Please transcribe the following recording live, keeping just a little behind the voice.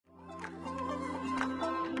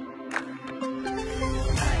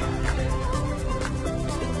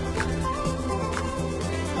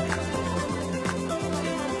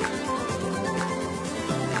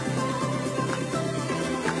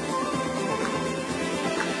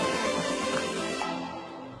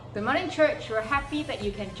Good morning, church. We're happy that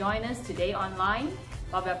you can join us today online,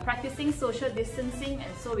 but we're practicing social distancing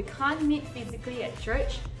and so we can't meet physically at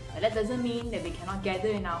church. But that doesn't mean that we cannot gather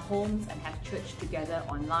in our homes and have church together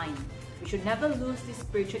online. We should never lose this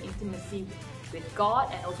spiritual intimacy with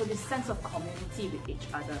God and also this sense of community with each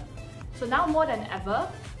other. So now more than ever,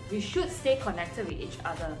 we should stay connected with each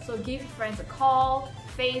other. So give friends a call,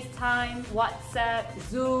 FaceTime, WhatsApp,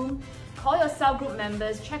 Zoom, call your cell group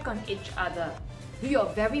members, check on each other. Do your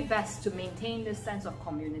very best to maintain this sense of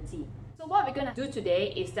community. So what we're going to do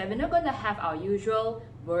today is that we're not going to have our usual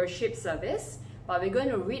worship service, but we're going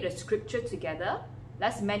to read a scripture together.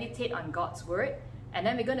 Let's meditate on God's word, and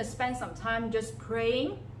then we're going to spend some time just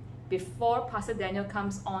praying before Pastor Daniel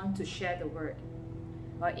comes on to share the word.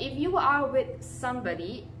 But if you are with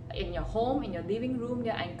somebody in your home, in your living room,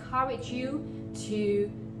 then I encourage you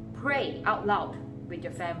to pray out loud with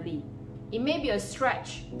your family. It may be a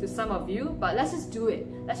stretch to some of you, but let's just do it.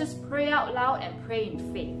 Let's just pray out loud and pray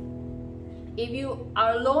in faith. If you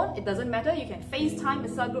are alone, it doesn't matter. You can FaceTime a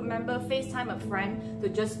cell group member, FaceTime a friend to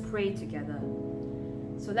just pray together.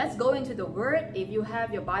 So let's go into the word. If you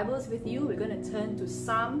have your Bibles with you, we're going to turn to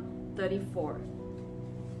Psalm 34.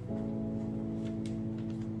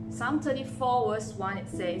 Psalm 34 verse 1, it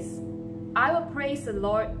says, I will praise the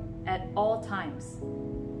Lord at all times.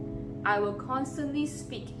 I will constantly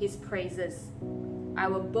speak His praises. I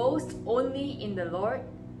will boast only in the Lord.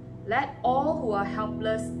 Let all who are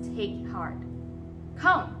helpless take heart.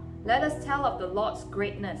 Come, let us tell of the Lord's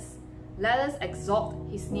greatness. Let us exalt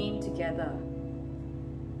His name together.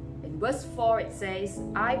 In verse 4 it says,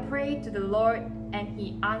 I prayed to the Lord and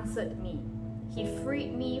He answered me. He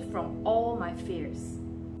freed me from all my fears.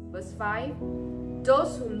 Verse 5,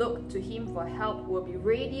 those who look to Him for help will be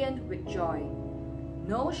radiant with joy.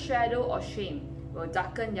 No shadow or shame will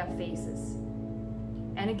darken their faces.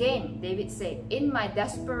 And again, David said, in my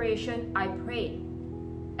desperation I prayed,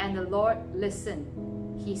 and the Lord listened.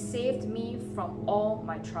 He saved me from all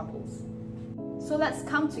my troubles. So let's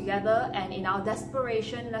come together and in our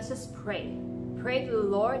desperation, let's just pray. Pray to the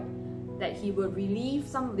Lord that He will relieve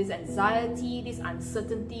some of this anxiety, these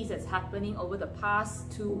uncertainties that's happening over the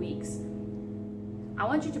past 2 weeks. I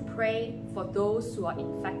want you to pray for those who are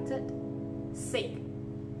infected, sick,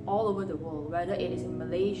 all over the world, whether it is in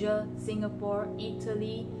Malaysia, Singapore,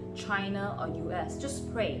 Italy, China, or US.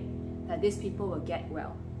 Just pray that these people will get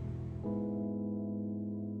well.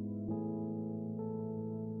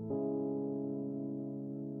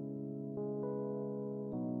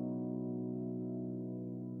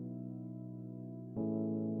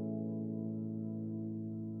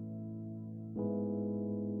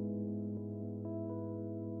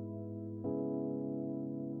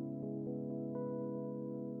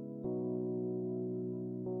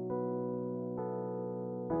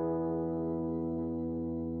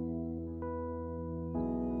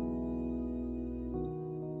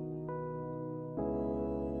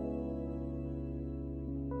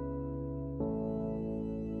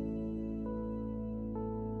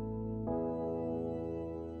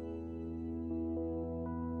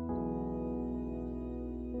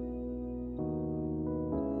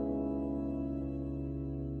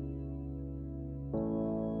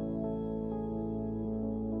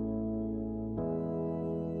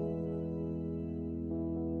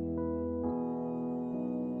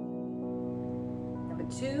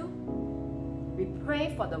 Two, we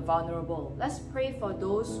pray for the vulnerable. Let's pray for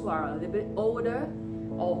those who are a little bit older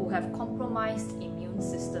or who have compromised immune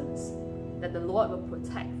systems, that the Lord will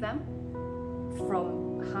protect them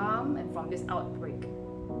from harm and from this outbreak.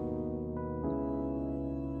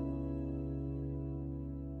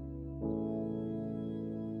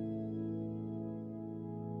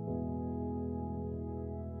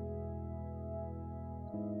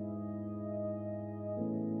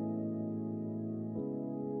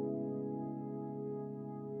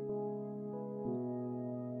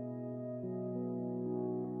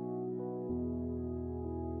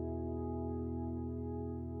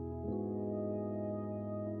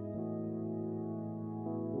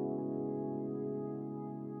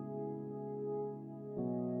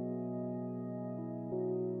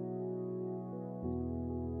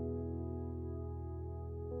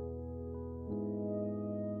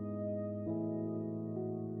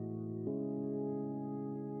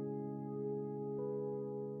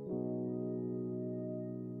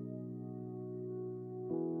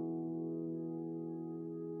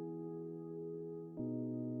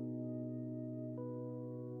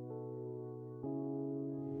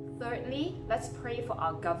 Thirdly, let's pray for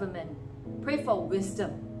our government. Pray for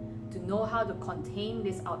wisdom to know how to contain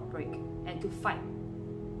this outbreak and to fight.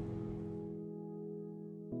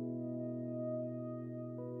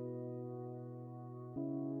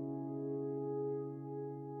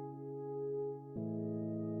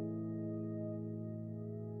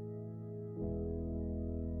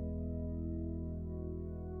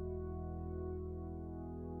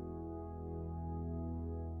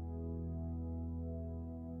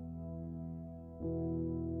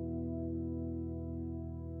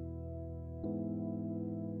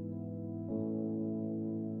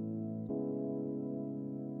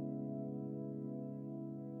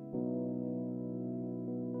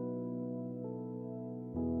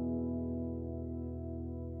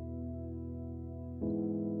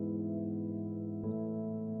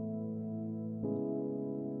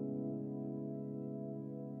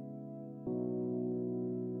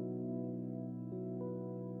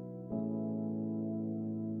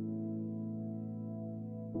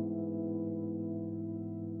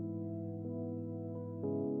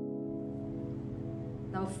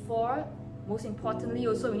 Number 4, most importantly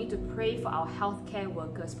also, we need to pray for our healthcare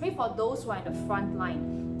workers. Pray for those who are in the front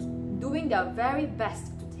line, doing their very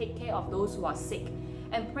best to take care of those who are sick.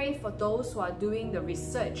 And pray for those who are doing the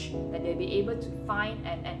research that they'll be able to find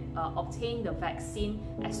and obtain the vaccine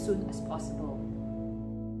as soon as possible.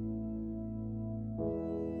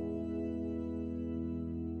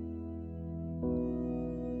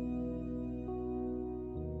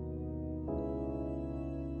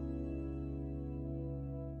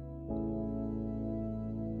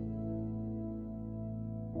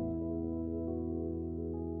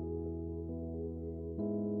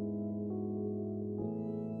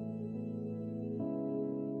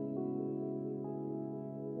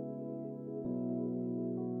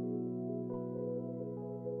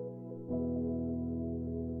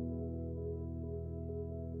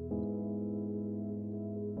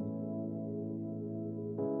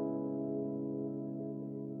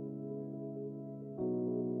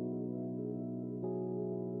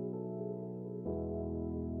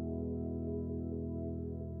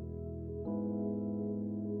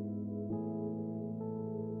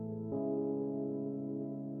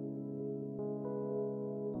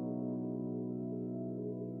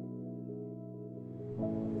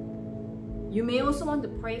 You may also want to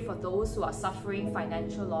pray for those who are suffering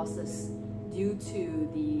financial losses due to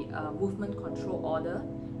the movement control order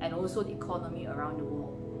and also the economy around the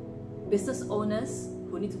world. Business owners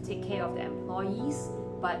who need to take care of their employees,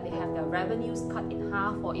 but they have their revenues cut in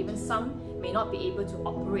half, or even some may not be able to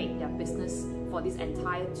operate their business for this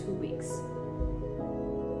entire 2 weeks.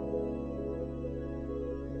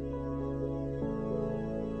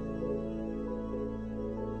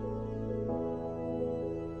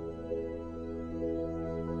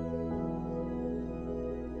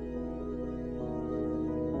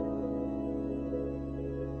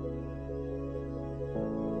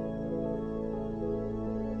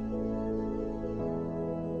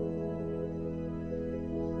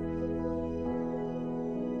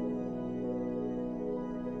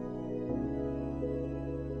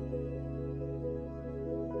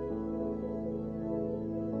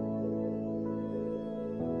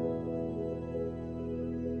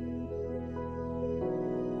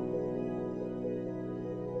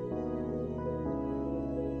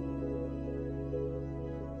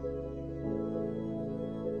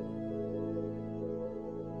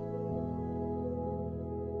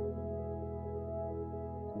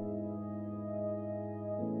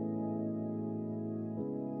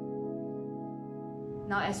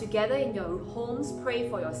 Now, as you gather in your homes, pray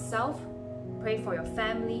for yourself, pray for your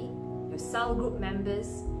family, your cell group members,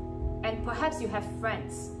 and perhaps you have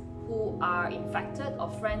friends who are infected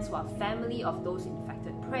or friends who are family of those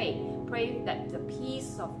infected. Pray that the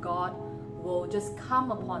peace of God will just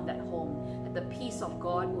come upon that home, that the peace of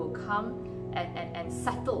God will come and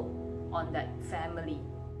settle on that family.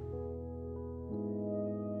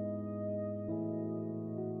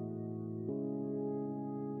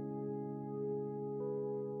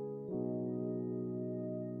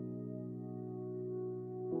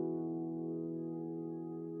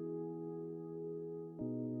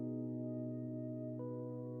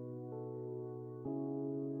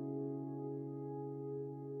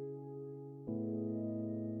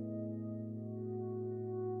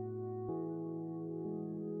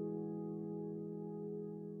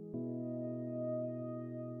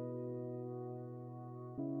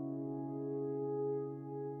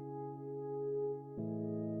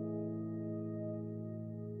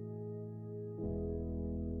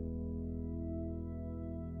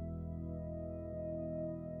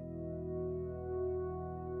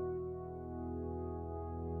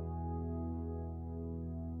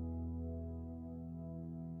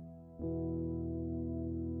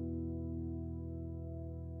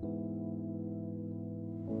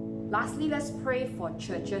 Lastly, let's pray for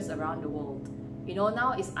churches around the world. You know,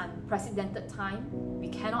 now is unprecedented time. We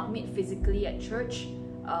cannot meet physically at church.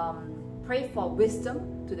 Pray for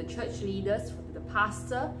wisdom to the church leaders, to the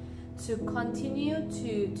pastor, to continue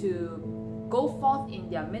to go forth in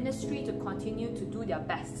their ministry, to continue to do their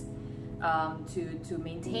best to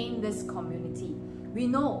maintain this community. We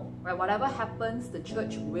know, right, whatever happens, the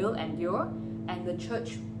church will endure and the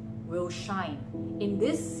church will shine. In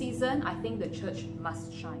this season, I think the church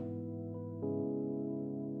must shine.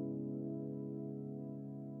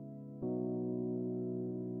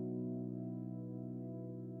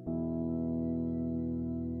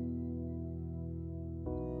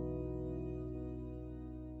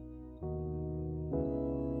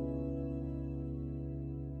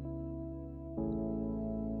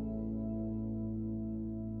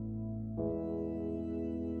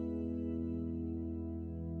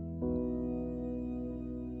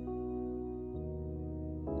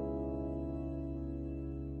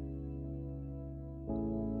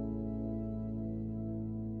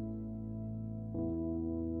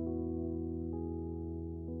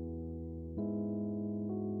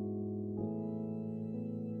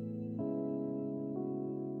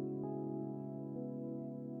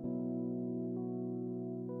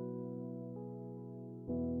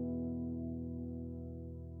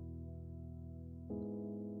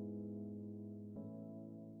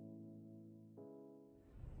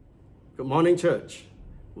 Good morning, church.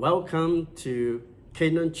 Welcome to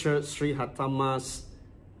Canaan Church Sri Hatama's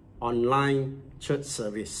online church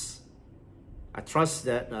service. I trust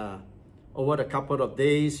that over the couple of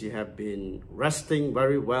days you have been resting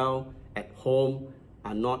very well at home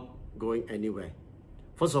and not going anywhere.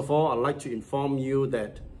 First of all, I'd like to inform you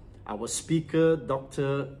that our speaker,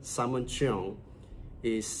 Dr. Simon Cheong,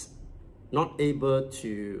 is not able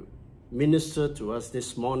to minister to us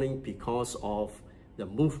this morning because of the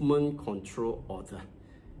movement control order.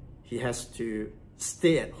 He has to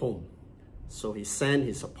stay at home. So he sent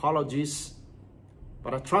his apologies.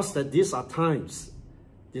 But I trust that these are trying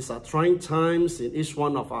times in each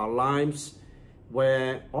one of our lives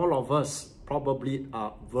where all of us probably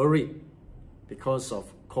are worried because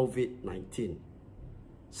of COVID-19.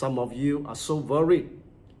 Some of you are so worried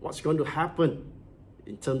what's going to happen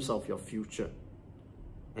in terms of your future.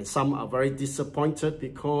 And some are very disappointed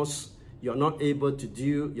because you're not able to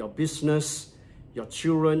do your business, your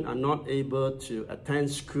children are not able to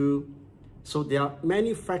attend school. So there are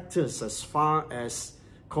many factors as far as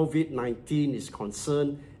COVID-19 is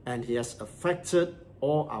concerned, and it has affected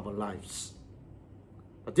all our lives.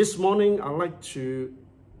 But this morning, I'd like to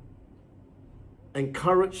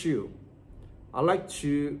encourage you. I'd like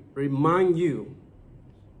to remind you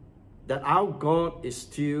that our God is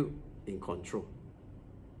still in control.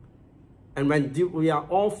 And when we are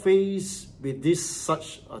all faced with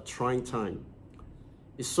such a trying time,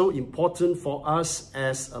 it's so important for us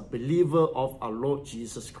as a believer of our Lord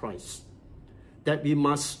Jesus Christ that we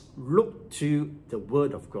must look to the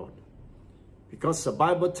Word of God. Because the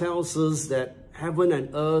Bible tells us that heaven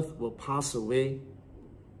and earth will pass away,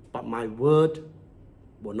 but my word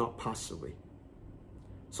will not pass away.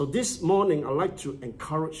 So this morning, I'd like to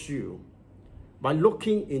encourage you by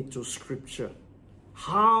looking into Scripture.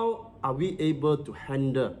 How are we able to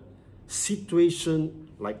handle situations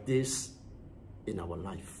like this in our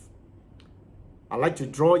life? I'd like to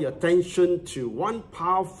draw your attention to one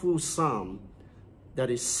powerful psalm, that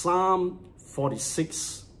is Psalm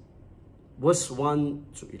 46, verse 1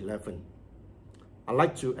 to 11. I'd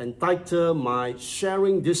like to entitle my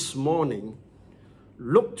sharing this morning,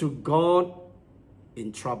 Look to God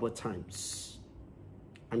in Troubled Times.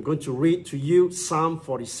 I'm going to read to you Psalm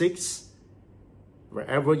 46.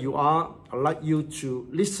 Wherever you are, I'd like you to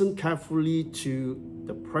listen carefully to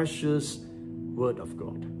the precious Word of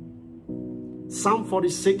God. Psalm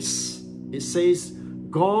 46, it says,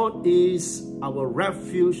 God is our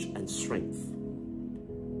refuge and strength,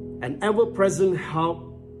 an ever-present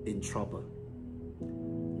help in trouble.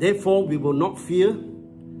 Therefore we will not fear,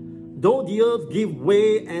 though the earth give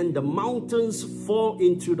way and the mountains fall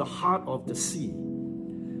into the heart of the sea,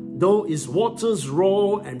 though its waters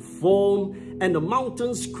roar and foam, and the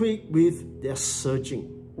mountains quake with their surging.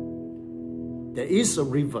 There is a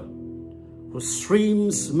river whose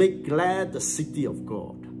streams make glad the city of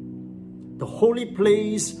God, the holy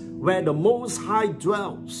place where the Most High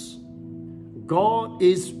dwells. God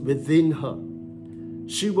is within her.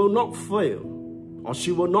 She will not fail, or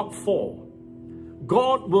she will not fall.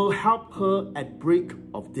 God will help her at break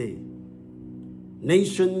of day.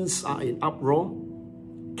 Nations are in uproar,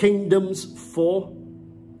 kingdoms fall.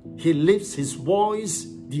 He lifts his voice,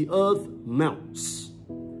 the earth melts.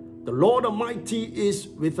 The Lord Almighty is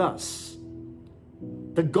with us.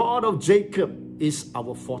 The God of Jacob is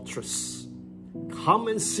our fortress. Come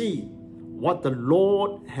and see what the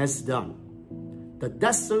Lord has done, the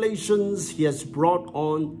desolations he has brought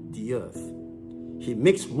on the earth. He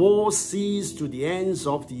makes war cease to the ends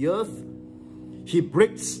of the earth. He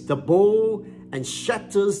breaks the bow and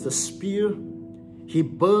shatters the spear. He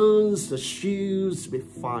burns the shields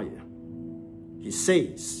with fire. He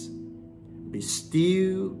says, be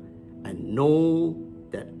still and know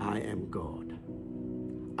that I am God.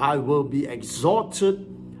 I will be exalted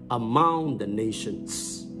among the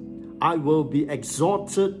nations. I will be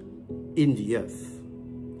exalted in the earth.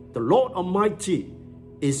 The Lord Almighty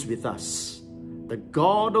is with us. The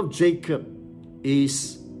God of Jacob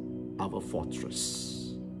is our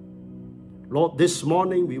fortress. Lord, this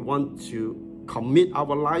morning we want to commit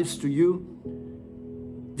our lives to you.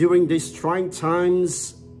 During these trying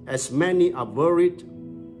times, as many are worried,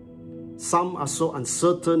 some are so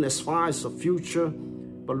uncertain as far as the future.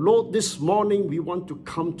 But Lord, this morning we want to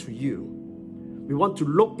come to you. We want to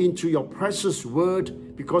look into your precious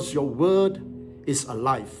word, because your word is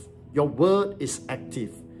alive. Your word is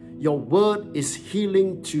active. Your word is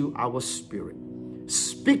healing to our spirit.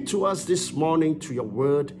 Speak to us this morning through your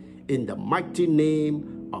word in the mighty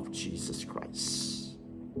name of Jesus Christ.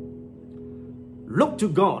 Look to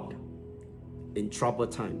God in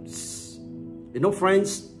troubled times. You know,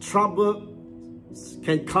 friends, trouble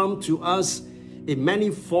can come to us in many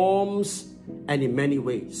forms and in many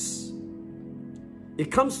ways.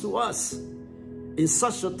 It comes to us in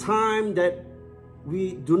such a time that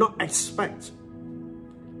we do not expect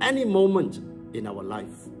any moment in our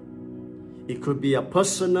life. It could be a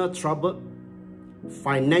personal trouble,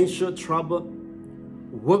 financial trouble,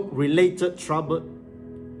 work-related trouble,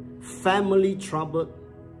 family trouble,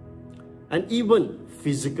 and even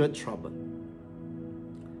physical trouble.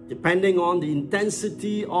 Depending on the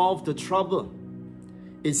intensity of the trouble,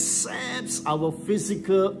 it saps our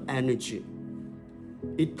physical energy.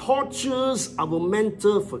 It tortures our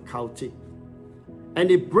mental faculty,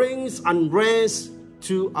 and it brings unrest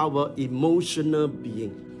to our emotional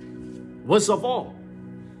being. Worst of all,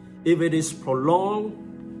 if it is prolonged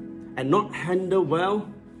and not handled well,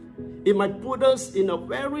 it might put us in a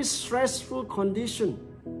very stressful condition,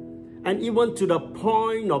 and even to the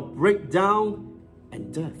point of breakdown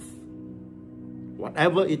and death.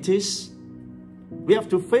 Whatever it is, we have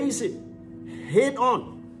to face it head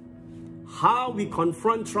on. How we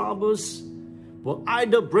confront troubles will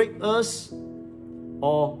either break us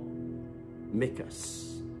or make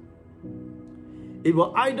us. It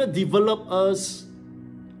will either develop us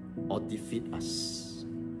or defeat us.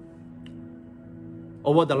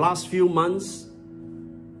 Over the last few months,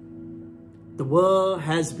 the world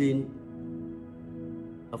has been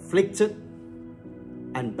afflicted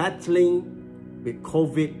and battling with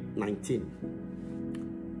COVID-19.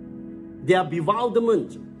 There are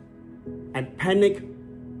bewilderment and panic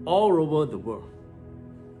all over the world.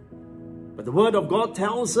 But the Word of God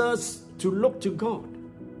tells us to look to God.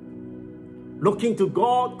 Looking to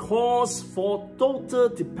God calls for total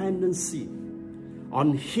dependency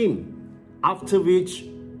on Him, after which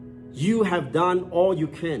you have done all you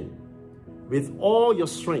can with all your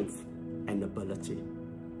strength and ability.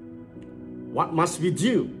 What must we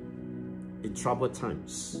do in troubled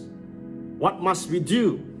times? What must we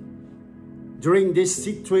do during this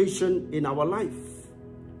situation in our life?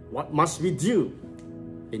 What must we do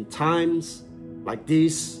in times like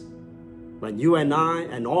this, when you and I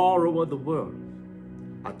and all over the world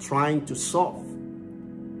are trying to solve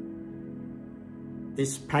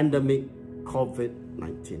this pandemic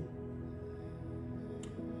COVID-19?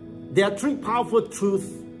 There are three powerful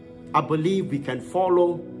truths I believe we can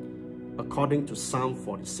follow according to Psalm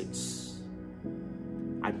 46.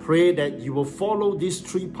 I pray that you will follow these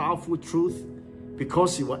three powerful truths,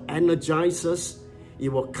 because it will energize us, it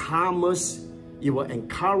will calm us, it will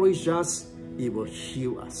encourage us, it will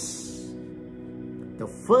heal us. The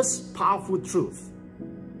first powerful truth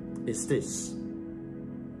is this: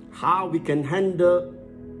 how we can handle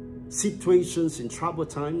situations in troubled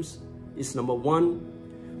times is, number one,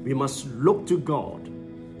 we must look to God,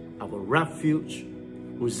 our refuge,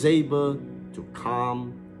 who is able to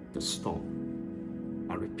calm the storm.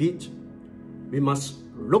 I repeat, we must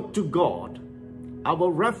look to God, our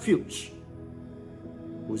refuge,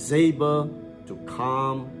 who is able to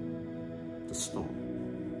calm the storm.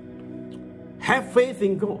 Have faith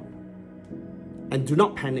in God and do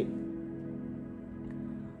not panic.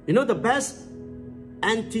 You know, the best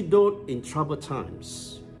antidote in troubled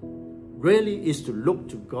times really is to look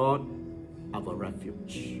to God, our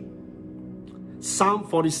refuge. Psalm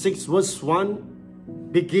 46 verse 1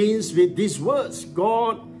 begins with these words: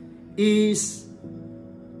 God is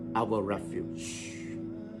our refuge.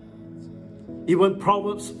 Even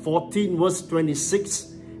Proverbs 14 verse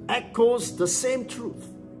 26 echoes the same truth.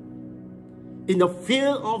 In the fear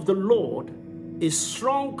of the Lord is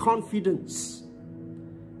strong confidence,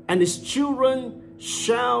 and His children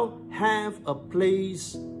shall have a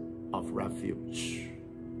place of refuge.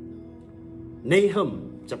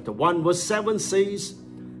 Nahum chapter 1 verse 7 says,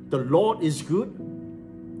 the Lord is good,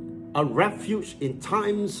 a refuge in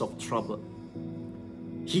times of trouble.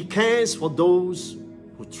 He cares for those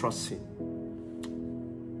who trust Him.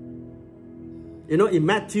 You know, in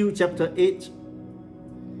Matthew chapter 8,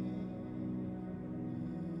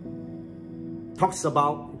 talks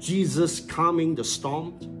about Jesus calming the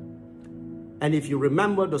storm. And if you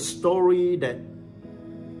remember the story that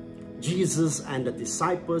Jesus and the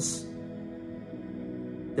disciples,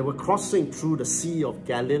 they were crossing through the Sea of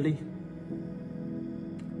Galilee.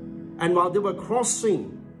 And while they were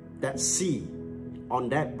crossing that sea on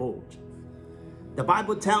that boat, the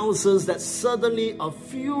Bible tells us that suddenly a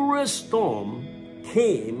furious storm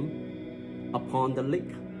came upon the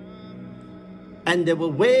lake. And there were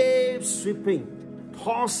waves sweeping,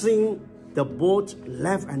 tossing the boat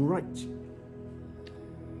left and right.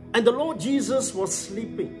 And the Lord Jesus was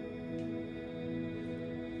sleeping.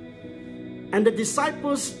 And the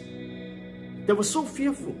disciples, they were so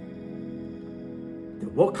fearful. They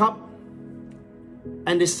woke up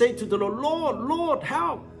And they say to the Lord, Lord, Lord,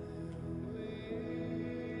 help.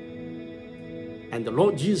 And the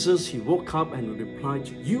Lord Jesus, he woke up and replied,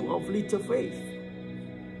 you of little faith,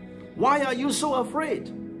 why are you so afraid?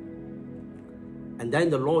 And then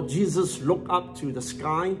the Lord Jesus looked up to the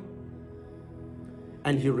sky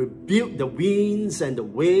and he rebuked the winds and the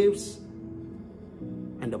waves.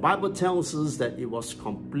 And the Bible tells us that it was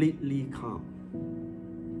completely calm.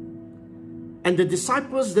 And the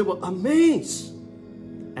disciples, they were amazed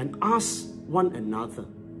and asked one another,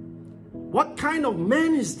 what kind of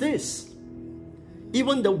man is this?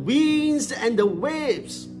 Even the winds and the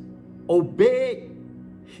waves obey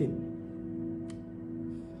him.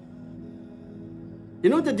 You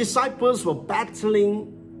know, the disciples were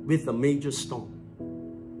battling with a major storm.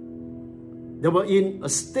 They were in a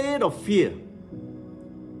state of fear,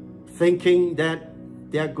 thinking that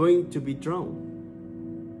they are going to be drowned.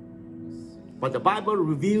 But the Bible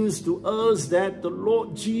reveals to us that the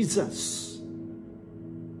Lord Jesus,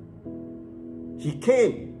 he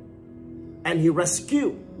came and he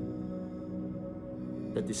rescued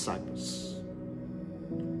the disciples.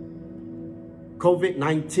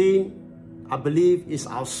 COVID-19, I believe, is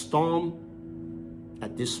our storm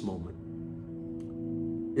at this moment.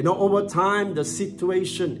 You know, over time, the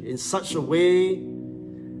situation in such a way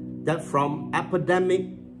that from epidemic,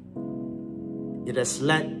 it has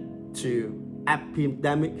led to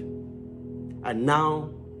epidemic, and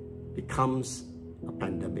now becomes a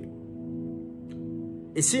pandemic.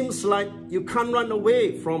 It seems like you can't run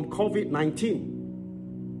away from COVID-19.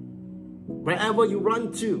 Wherever you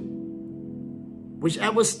run to,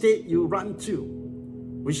 whichever state you run to,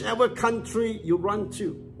 whichever country you run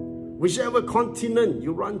to, whichever continent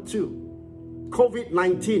you run to,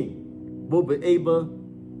 COVID-19 will be able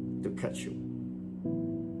to catch you.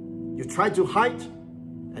 You try to hide,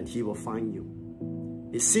 and he will find you.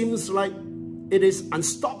 It seems like it is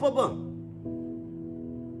unstoppable.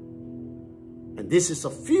 And this is a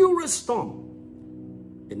furious storm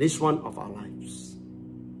in each one of our lives.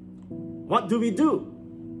 What do we do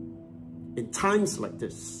in times like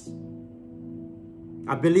this?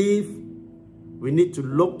 I believe we need to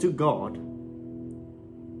look to God,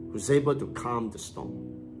 who's able to calm the storm.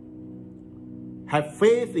 Have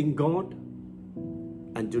faith in God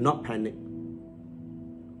and do not panic.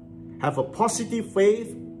 Have a positive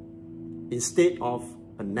faith instead of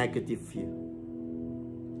a negative fear.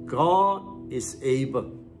 God is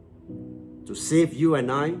able to save you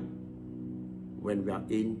and I when we are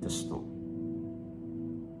in the storm.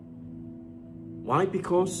 Why?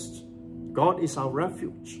 Because God is our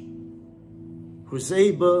refuge, who's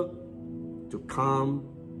able to calm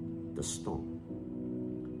the storm.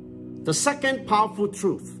 The second powerful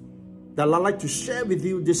truth that I'd like to share with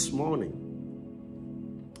you this morning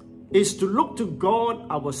is to look to God,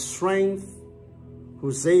 our strength,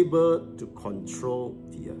 who's able to control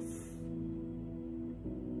the earth.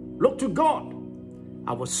 Look to God,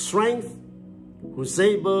 our strength, who's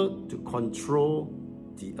able to control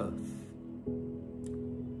the earth.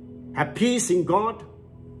 Have peace in God.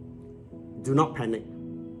 Do not panic.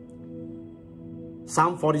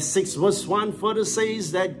 Psalm 46 verse 1 further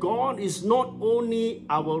says that God is not only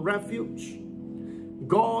our refuge,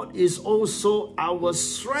 God is also our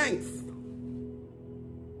strength.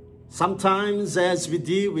 Sometimes as we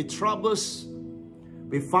deal with troubles,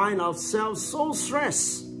 we find ourselves so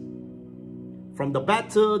stressed from the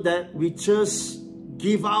battle that we just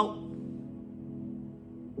give out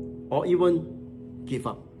or even give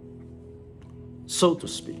up, so to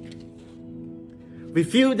speak. We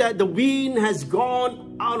feel that the wind has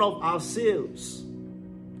gone out of our sails,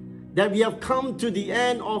 that we have come to the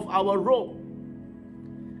end of our rope,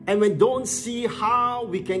 and we don't see how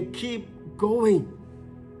we can keep going.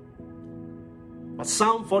 But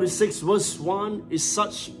Psalm 46 verse 1 is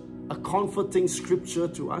such a comforting scripture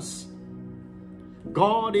to us.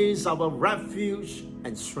 God is our refuge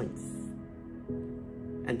and strength.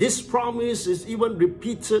 And this promise is even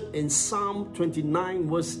repeated in Psalm 29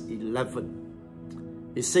 verse 11.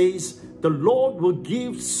 It says, the Lord will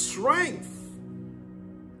give strength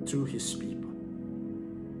to his people.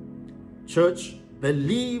 Church,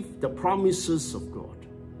 believe the promises of God.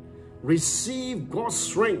 Receive God's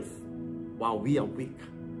strength while we are weak.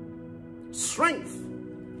 Strength.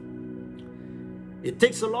 It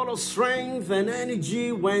takes a lot of strength and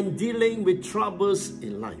energy when dealing with troubles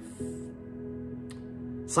in life.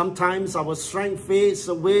 Sometimes our strength fades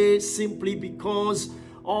away simply because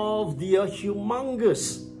of the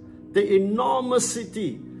humongous, the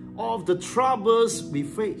enormity of the troubles we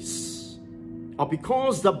face, or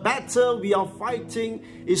because the battle we are fighting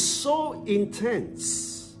is so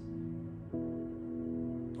intense,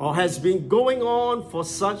 or has been going on for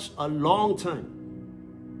such a long time.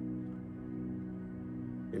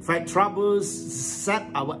 In fact, troubles sap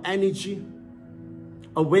our energy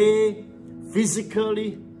away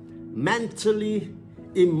physically, mentally,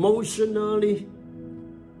 emotionally,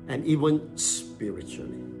 and even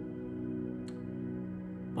spiritually.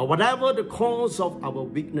 But whatever the cause of our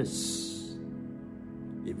weakness,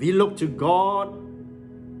 if we look to God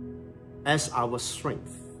as our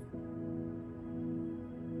strength,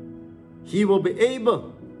 He will be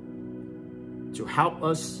able to help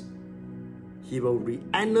us. He will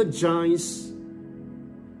re-energize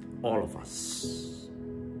all of us.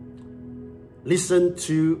 Listen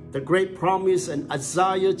to the great promise in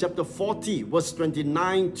Isaiah chapter 40, verse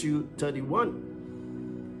 29 to 31.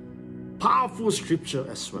 Powerful scripture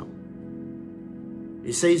as well.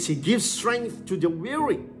 It says, He gives strength to the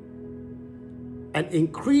weary and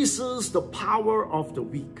increases the power of the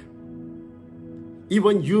weak.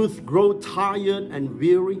 Even youth grow tired and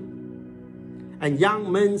weary, and young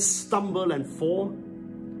men stumble and fall.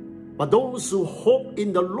 But those who hope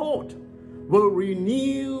in the Lord will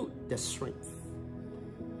renew their strength.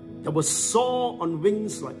 They will soar on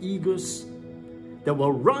wings like eagles. They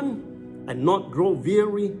will run and not grow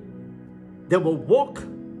weary. They will walk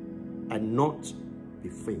and not be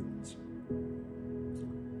faint.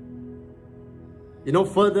 You know,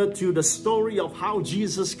 further to the story of how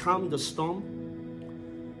Jesus calmed the storm,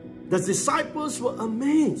 the disciples were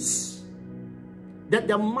amazed that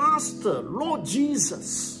their master, Lord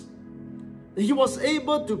Jesus, He was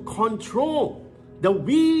able to control the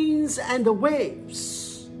winds and the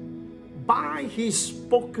waves by His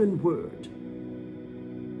spoken word.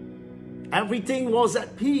 Everything was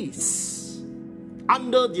at peace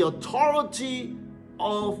under the authority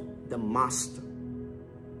of the master.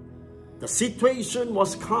 The situation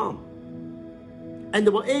was calm, and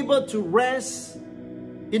they were able to rest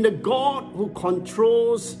in the God who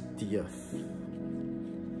controls the earth.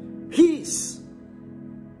 Peace,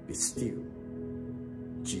 be still,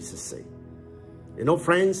 Jesus said. You know,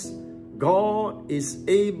 friends, God is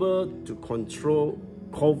able to control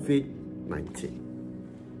COVID-19.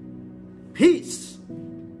 Peace,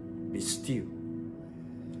 be still,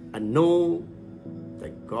 and know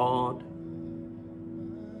that God,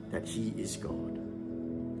 that He is God.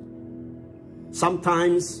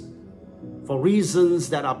 Sometimes, for reasons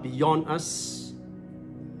that are beyond us,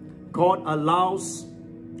 God allows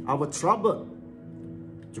our trouble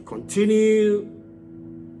to continue,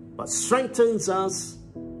 but strengthens us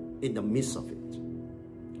in the midst of it.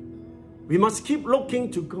 We must keep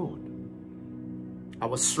looking to God,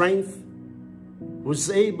 our strength, who is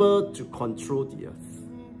able to control the earth.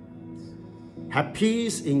 Have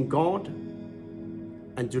peace in God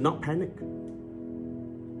and do not panic.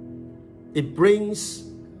 It brings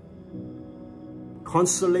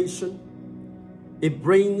consolation, it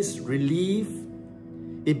brings relief,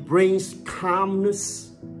 it brings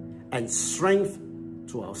calmness and strength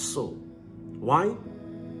to our soul. Why?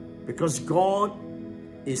 Because God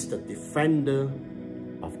is the defender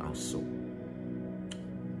of our soul.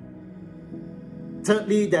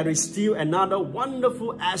 Thirdly, there is still another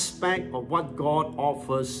wonderful aspect of what God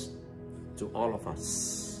offers to all of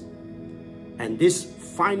us. And this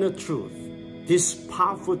final truth, this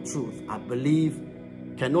powerful truth, I believe,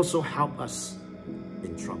 can also help us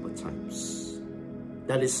in troubled times.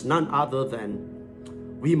 That is none other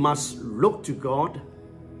than we must look to God,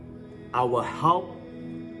 our help,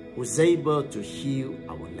 who is able to heal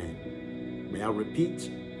our land. May I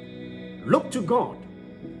repeat? Look to God,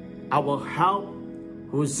 our help,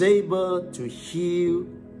 who is able to heal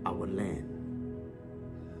our land.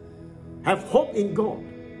 Have hope in God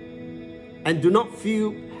and do not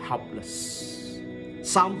feel helpless.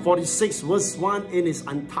 Psalm 46 verse 1 in its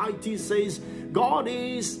entirety says, God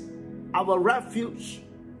is our refuge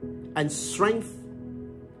and strength,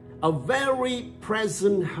 a very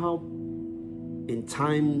present help in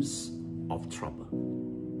times of trouble.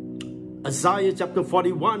 Isaiah chapter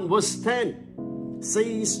 41 verse 10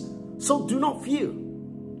 says, so do not fear,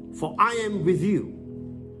 for I am with you.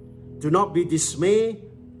 Do not be dismayed,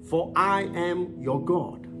 for I am your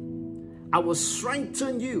God. I will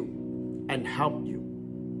strengthen you and help you.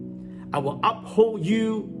 I will uphold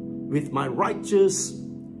you with my righteous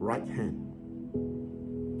right hand.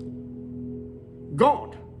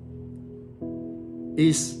 God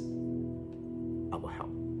is our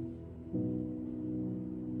help.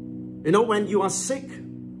 You know, when you are sick,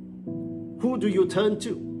 who do you turn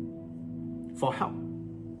to for help?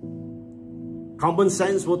 Common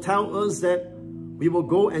sense will tell us that we will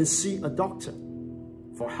go and see a doctor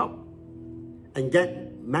for help and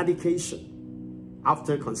get medication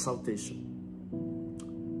after consultation.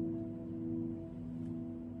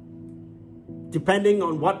 depending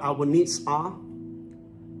on what our needs are,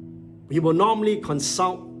 we will normally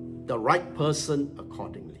consult the right person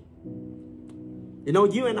accordingly. You know,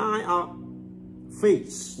 you and I are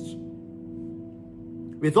faced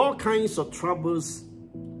with all kinds of troubles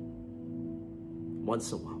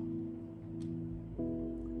once in a while.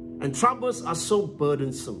 And troubles are so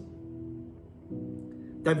burdensome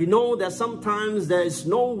that we know that sometimes there is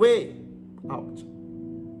no way out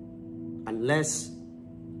unless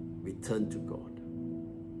we turn to God,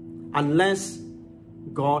 unless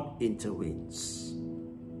God intervenes.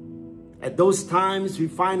 At those times, we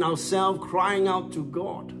find ourselves crying out to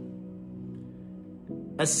God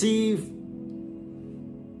as if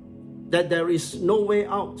that there is no way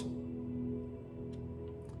out.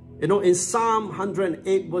 You know, in Psalm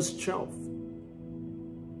 108 verse 12,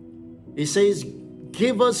 it says,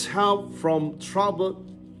 "Give us help from trouble,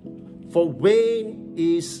 for vain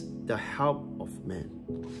is the help of man."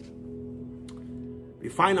 We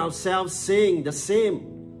find ourselves saying the same,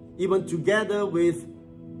 even together with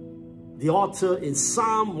the author in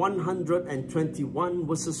Psalm 121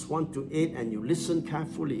 verses 1 to 8, and you listen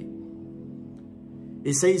carefully.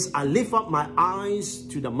 It says, "I lift up my eyes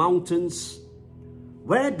to the mountains.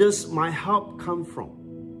 Where does my help come from?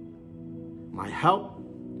 My help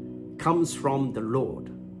comes from the Lord,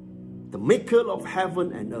 the maker of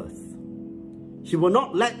heaven and earth. He will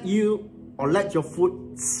not let you or let your foot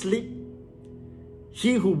slip.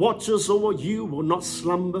 He who watches over you will not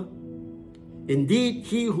slumber. Indeed,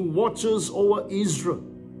 he who watches over Israel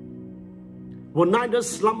will neither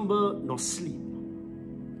slumber nor sleep.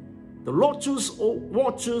 The Lord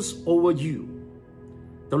watches over you.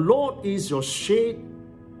 The Lord is your shade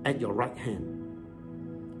at your right hand.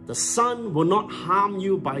 The sun will not harm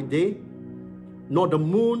you by day, nor the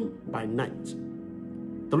moon by night.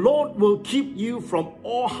 The Lord will keep you from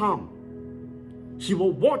all harm. He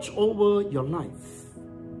will watch over your life."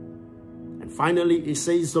 And finally, it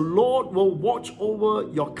says, "The Lord will watch over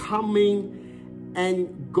your coming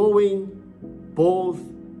and going, both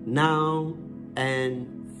now and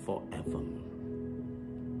forever."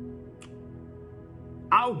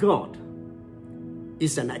 Our God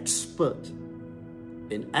is an expert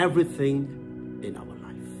in everything in our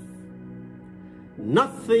life.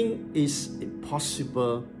 Nothing is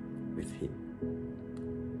impossible with Him.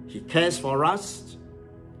 He cares for us.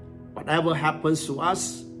 Whatever happens to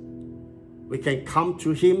us, we can come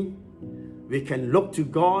to Him. We can look to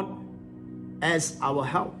God as our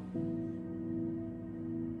help.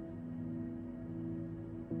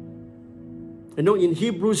 You know, in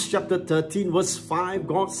Hebrews chapter 13 verse 5,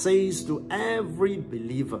 God says to every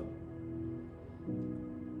believer,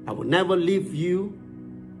 "I will never leave you.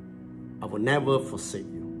 I will never forsake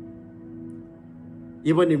you."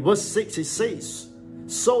 Even in verse 6 it says,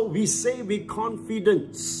 "So we say with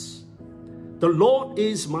confidence, the Lord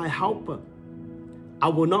is my helper. I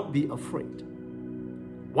will not be afraid.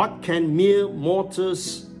 What can mere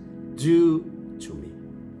mortals do to me?"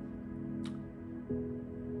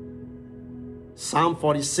 Psalm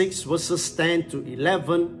 46 verses 10 to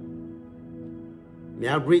 11. May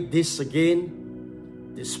I read this again?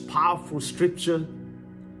 This powerful scripture.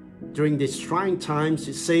 During these trying times,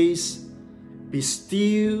 it says, "Be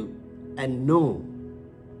still and know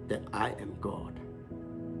that I am God.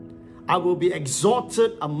 I will be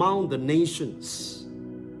exalted among the nations.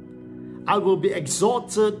 I will be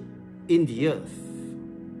exalted in the earth.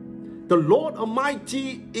 The Lord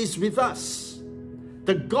Almighty is with us.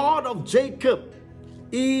 The God of Jacob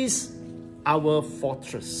is our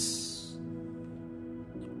fortress."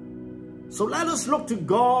 So let us look to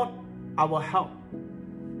God, our help,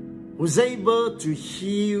 who's able to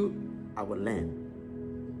heal our land.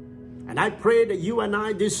 And I pray that you and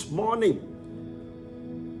I this morning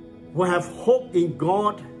will have hope in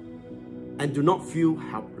God and do not feel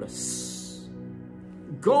helpless.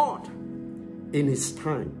 God, in His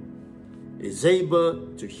time, is able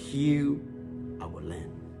to heal our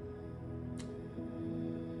land.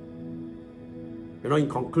 You know, in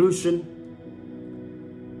conclusion,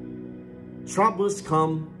 troubles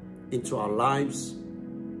come into our lives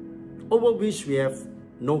over which we have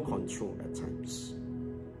no control at times.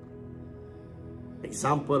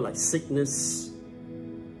 Example like sickness,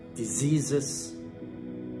 diseases,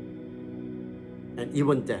 and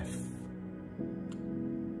even death.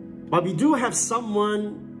 But we do have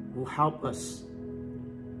someone who helps us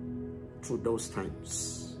through those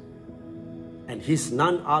times. And He's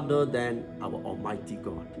none other than our Almighty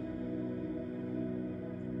God.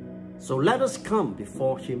 So let us come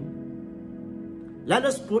before Him. Let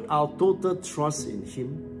us put our total trust in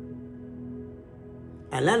Him.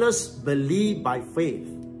 And let us believe by faith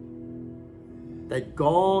that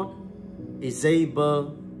God is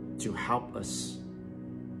able to help us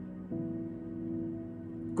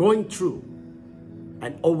going through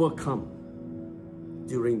and overcome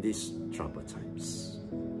during these troubled times.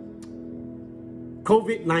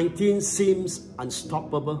 COVID-19 seems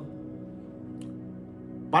unstoppable,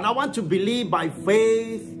 but I want to believe by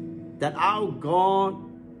faith that our God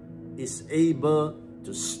is able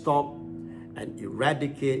to stop and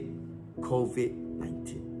eradicate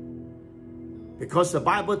COVID-19. Because the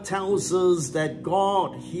Bible tells us that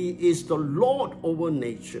God, He is the Lord over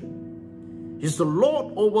nature. He's the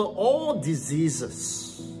Lord over all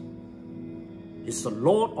diseases. He's the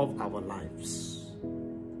Lord of our lives.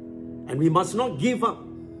 And we must not give up,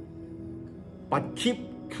 but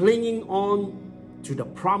keep clinging on to the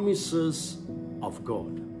promises of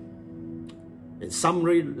God. In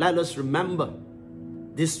summary, let us remember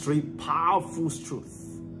these three powerful truths.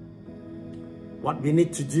 What we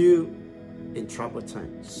need to do in troubled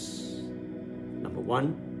times. Number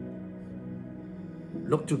one,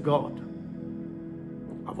 look to God,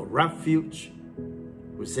 our refuge,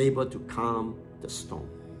 who is able to calm the storm.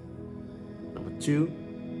 Number two,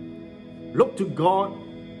 look to God,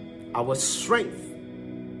 our strength,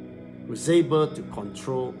 who is able to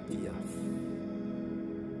control the earth.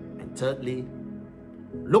 And thirdly,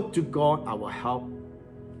 look to God, our help,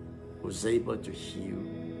 who is able to heal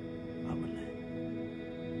our land.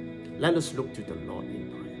 Let us look to the Lord in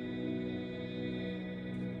prayer.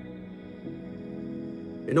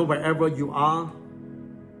 You know, wherever you are,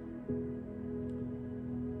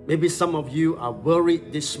 maybe some of you are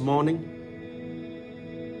worried this morning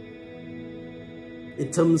in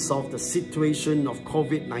terms of the situation of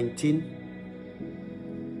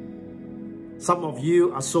COVID-19. Some of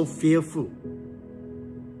you are so fearful.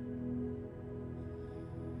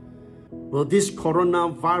 Will this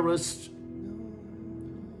coronavirus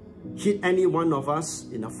hit any one of us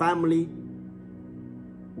in a family,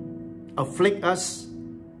 afflict us?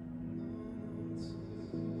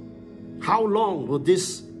 How long will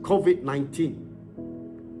this COVID-19,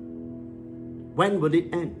 when will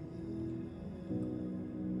it end?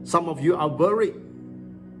 Some of you are worried.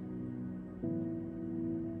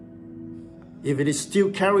 If it is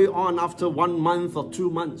still carry on after 1 month or 2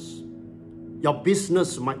 months, your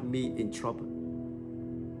business might be in trouble.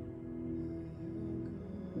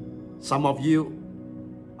 Some of you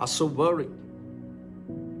are so worried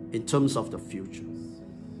in terms of the future.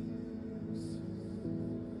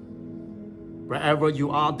 Wherever you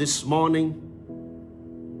are this morning,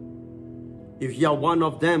 if you are one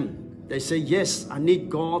of them, they say, yes, I need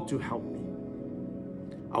God to help me.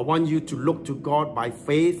 I want you to look to God by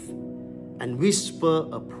faith and whisper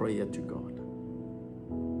a prayer to God.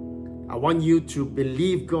 I want you to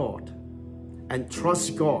believe God and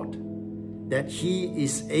trust God that He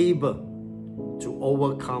is able to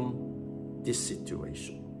overcome this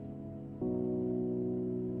situation.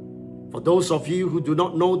 For those of you who do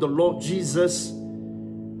not know the Lord Jesus,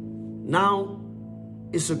 now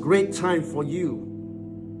is a great time for you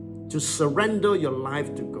to surrender your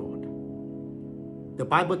life to God. The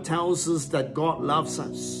Bible tells us that God loves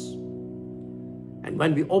us. And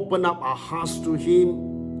when we open up our hearts to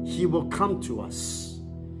Him, He will come to us.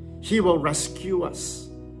 He will rescue us.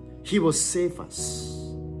 He will save us.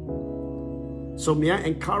 So may I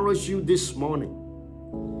encourage you this morning,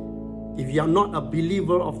 if you are not a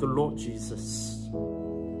believer of the Lord Jesus,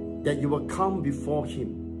 that you will come before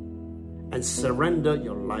Him and surrender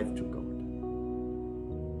your life to God.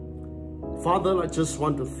 Father, I just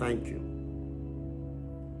want to thank you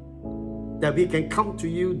that we can come to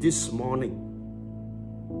you this morning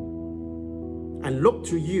and look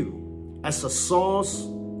to you as a source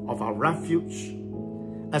of our refuge,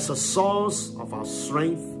 as a source of our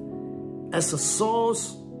strength, as a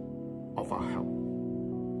source of our help.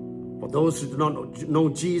 For those who do not know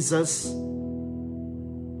Jesus,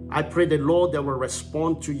 I pray the Lord, they will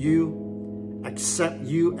respond to you, accept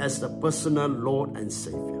you as the personal Lord and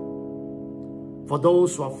Savior. For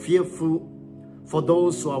those who are fearful, for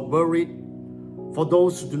those who are worried, for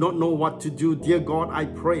those who do not know what to do, dear God, I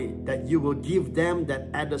pray that you will give them that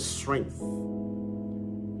added strength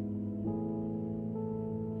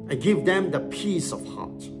and give them the peace of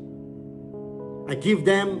heart and give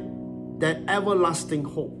them that everlasting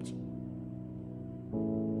hope,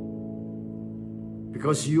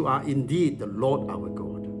 because you are indeed the Lord our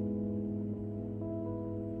God.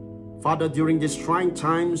 Father, during these trying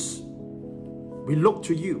times, we look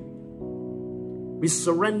to you. We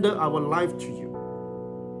surrender our life to you.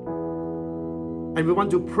 And we want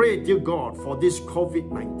to pray, dear God, for this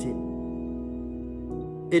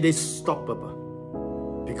COVID-19. It is stoppable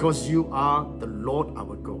because you are the Lord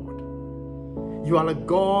our God. You are a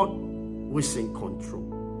God who is in control.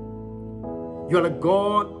 You are the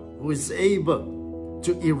God who is able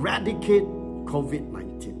to eradicate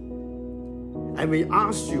COVID-19. And we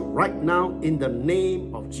ask you right now in the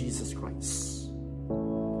name of Jesus Christ,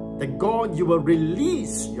 that God, you will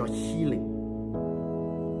release your healing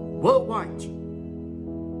worldwide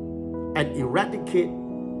and eradicate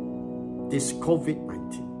this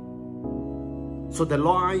COVID-19 so the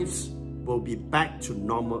lives will be back to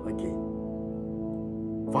normal again.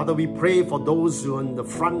 Father, we pray for those who are on the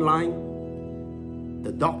front line,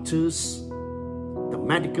 the doctors, the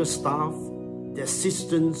medical staff, the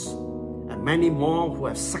assistants, and many more who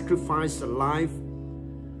have sacrificed their life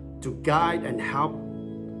to guide and help,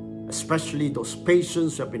 especially those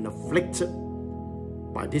patients who have been afflicted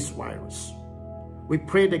by this virus. We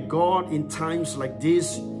pray that God, in times like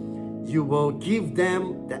this, you will give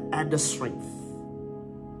them the added strength.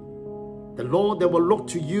 The Lord, they will look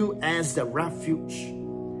to you as the refuge.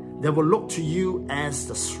 They will look to you as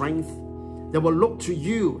the strength. They will look to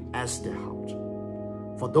you as the help.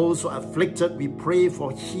 For those who are afflicted, we pray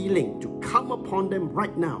for healing to come upon them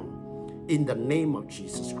right now in the name of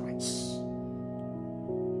Jesus Christ.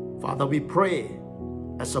 Father, we pray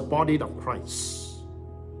as a body of Christ,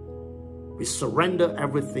 we surrender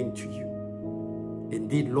everything to you.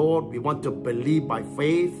 Indeed, Lord, we want to believe by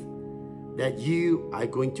faith that you are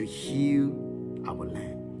going to heal our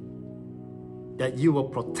land, that you will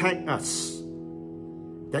protect us,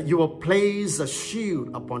 that you will place a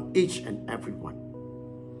shield upon each and every one.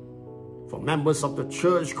 For members of the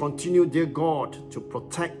church, continue, dear God, to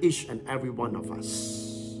protect each and every one of us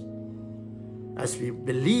as we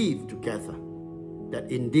believe together that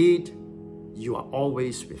indeed you are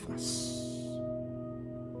always with us.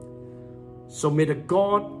 So may the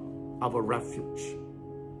God, our refuge,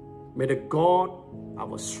 may the God,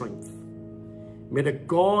 our strength, may the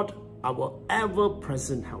God, our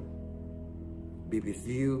ever-present help, be with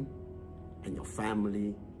you and your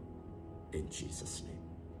family in Jesus' name.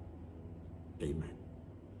 Amen.